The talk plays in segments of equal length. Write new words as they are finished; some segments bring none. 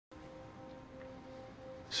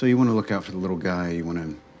So you want to look out for the little guy, you want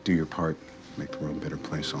to do your part, make the world a better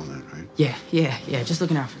place, all that, right? Yeah, just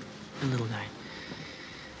looking out for the little guy.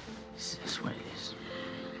 That's what it is.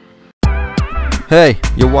 Hey,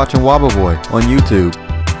 you're watching Wobble Boy on YouTube.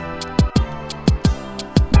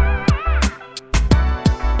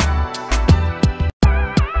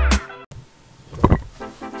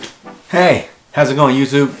 Hey, how's it going,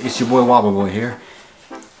 YouTube? It's your boy Wobble Boy here.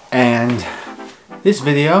 And this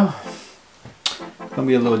video gonna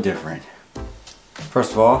be a little different.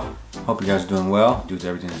 First of all, hope you guys are doing well due to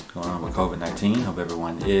everything that's going on with COVID-19. Hope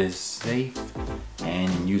everyone is safe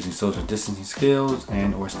and using social distancing skills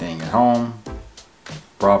and or staying at home.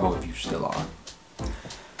 Bravo if you still are.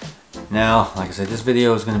 Now, like I said, this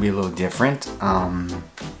video is going to be a little different.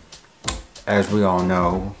 As we all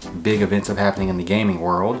know, big events are happening in the gaming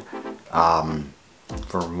world.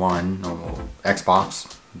 For one,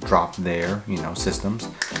 Xbox dropped their, systems,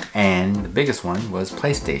 and the biggest one was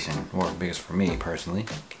PlayStation, or biggest for me personally.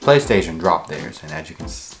 PlayStation dropped theirs, and as you can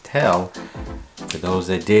tell, for those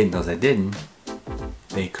that did and those that didn't,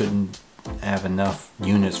 they couldn't have enough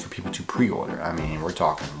units for people to pre-order. I mean, we're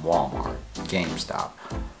talking Walmart, GameStop,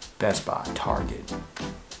 Best Buy, Target,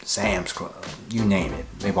 Sam's Club, you name it.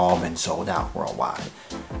 They've all been sold out worldwide.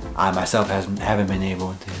 I myself haven't been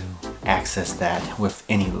able to access that with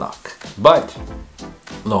any luck. But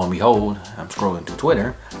lo and behold, I'm scrolling through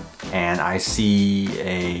Twitter and I see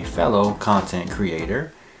a fellow content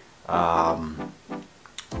creator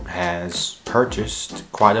has purchased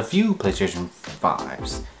quite a few PlayStation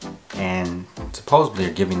 5s and supposedly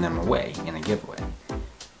are giving them away in a giveaway.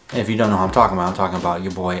 And if you don't know who I'm talking about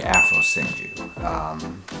your boy AfroSenju.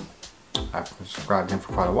 I've subscribed to him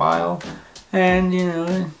for quite a while, and he's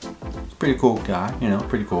a pretty cool guy,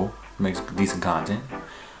 pretty cool, makes decent content.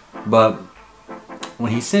 But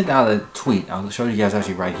when he sent out a tweet, I'll show you guys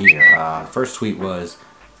actually right here. The first tweet was,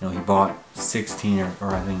 he bought 16 or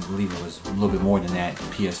I believe it was a little bit more than that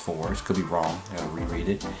PS4s. Could be wrong. I'll reread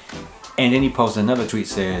it. And then he posted another tweet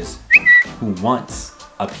says, "Who wants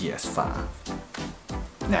a PS5?"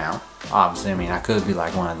 Now, obviously, I could be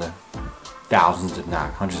like one of the thousands, if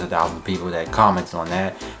not hundreds of thousands of people that commented on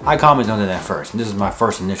that. I commented on that first, and this is my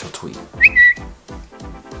first initial tweet.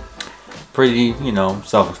 Pretty,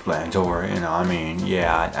 self-explanatory.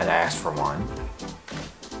 Yeah, I'd asked for one.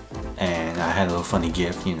 And I had a little funny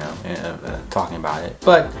gif, talking about it.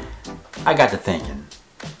 But I got to thinking.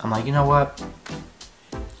 I'm like, you know what?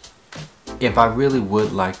 If I really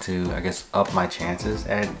would like to, I guess, up my chances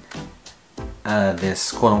at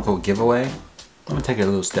this quote-unquote giveaway, I'm going to take it a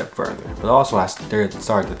little step further. But also I started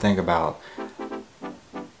to think about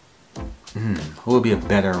what would be a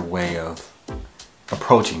better way of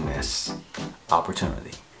approaching this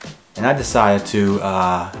opportunity. And I decided to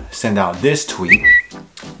send out this tweet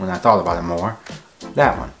when I thought about it more.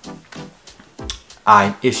 That one.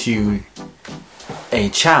 I issued a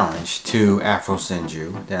challenge to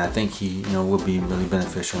AfroSenju that I think he would be really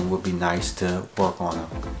beneficial and would be nice to work on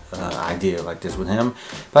an idea like this with him.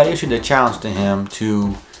 But I issued a challenge to him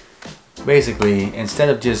to basically, instead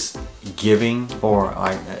of just giving, or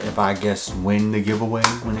if I guess win the giveaway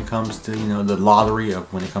when it comes to the lottery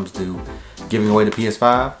of when it comes to giving away the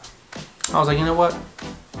PS5, I was like, you know what,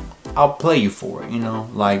 I'll play you for it,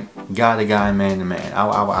 like guy to guy, man to man.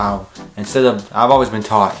 I'll instead of, I've always been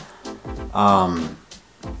taught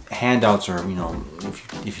handouts are,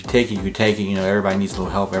 if you take it, you take it. Everybody needs a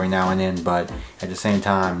little help every now and then, but at the same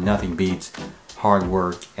time, nothing beats hard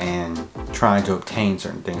work and trying to obtain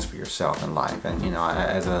certain things for yourself in life. And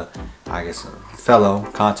as a, I guess, a fellow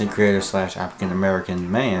content creator / African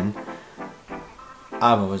American man,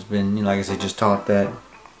 I've always been, like I said, just taught that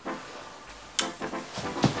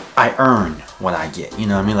I earn what I get.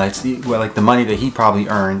 Like the money that he probably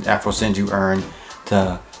earned, AfroSenju earned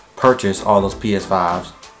to purchase all those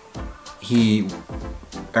PS5s. He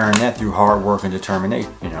earned that through hard work and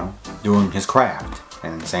determination, doing his craft.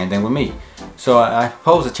 And same thing with me. So I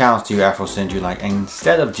pose a challenge to you, AfroSenju, like,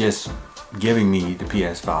 instead of just giving me the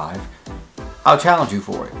PS5, I'll challenge you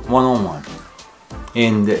for it, one-on-one,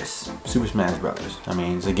 in this, Super Smash Brothers.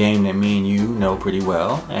 It's a game that me and you know pretty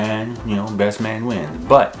well, and, best man wins.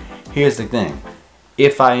 But here's the thing,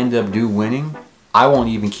 if I end up winning, I won't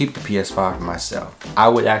even keep the PS5 for myself. I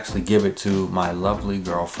would actually give it to my lovely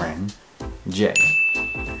girlfriend, Jay,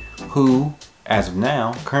 who, as of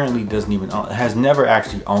now, currently doesn't even own, has never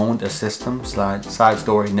actually owned a system. Side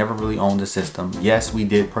story, never really owned a system. Yes, we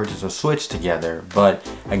did purchase a Switch together, but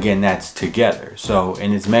again, that's together. So,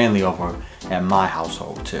 and it's mainly over at my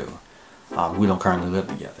household too. We don't currently live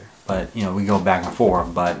together, but we go back and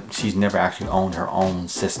forth, but she's never actually owned her own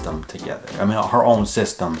system together. Her own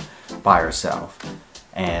system by herself.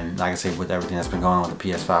 And like I say, with everything that's been going on with the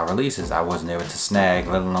PS5 releases, I wasn't able to snag,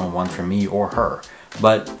 let alone one for me or her.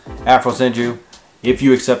 But AfroSenju, if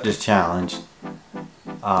you accept this challenge,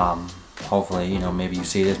 hopefully, you know, maybe you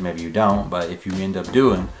see this, maybe you don't, but if you end up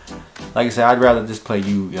doing, like I said, I'd rather just play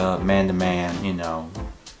you man to man, you know,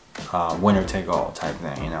 winner take all type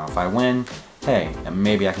thing. You know, if I win, hey,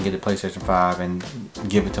 maybe I can get a PlayStation 5 and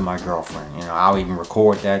give it to my girlfriend. You know, I'll even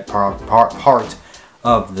record that part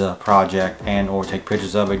of the project and or take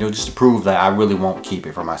pictures of it, you know, just to prove that I really won't keep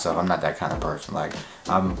it for myself. I'm not that kind of person. Like,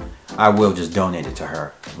 I will just donate it to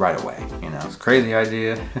her right away. You know, it's a crazy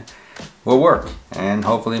idea. Will work, and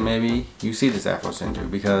hopefully maybe you see this AfroSenju,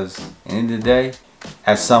 because at the end of the day,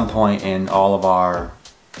 at some point in all of our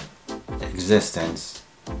existence,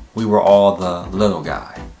 we were all the little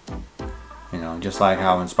guy. You know, just like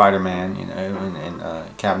how in Spider-Man, you know, in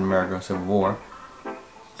Captain America Civil War,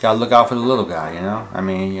 gotta look out for the little guy. You know, I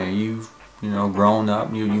mean, you've grown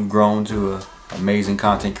up, you've grown to a amazing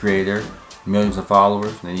content creator, millions of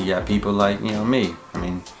followers, and then you got people like, you know, me. I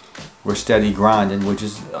mean, we're steady grinding, which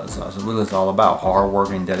is what it's all about: hard work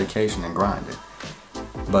and dedication and grinding.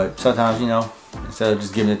 But sometimes, you know, instead of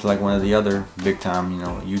just giving it to like one of the other big time, you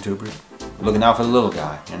know, YouTubers, looking out for the little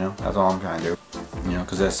guy. You know, that's all I'm trying to do. You know,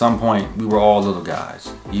 because at some point we were all little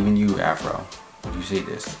guys. Even you, Afro, if you see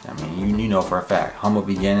this, I mean, you know for a fact, humble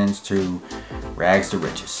beginnings to rags to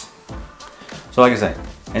riches. So like I said,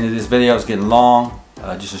 end of this video is getting long.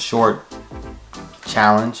 Just a short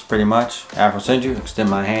challenge, pretty much. AfroSenju, extend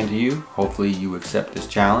my hand to you. Hopefully you accept this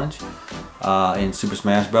challenge in Super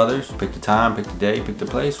Smash Brothers. Pick the time, pick the day, pick the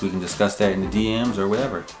place. We can discuss that in the DMs or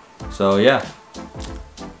whatever. So yeah,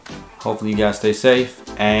 hopefully you guys stay safe,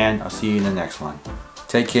 and I'll see you in the next one.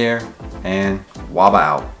 Take care, and waba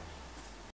out.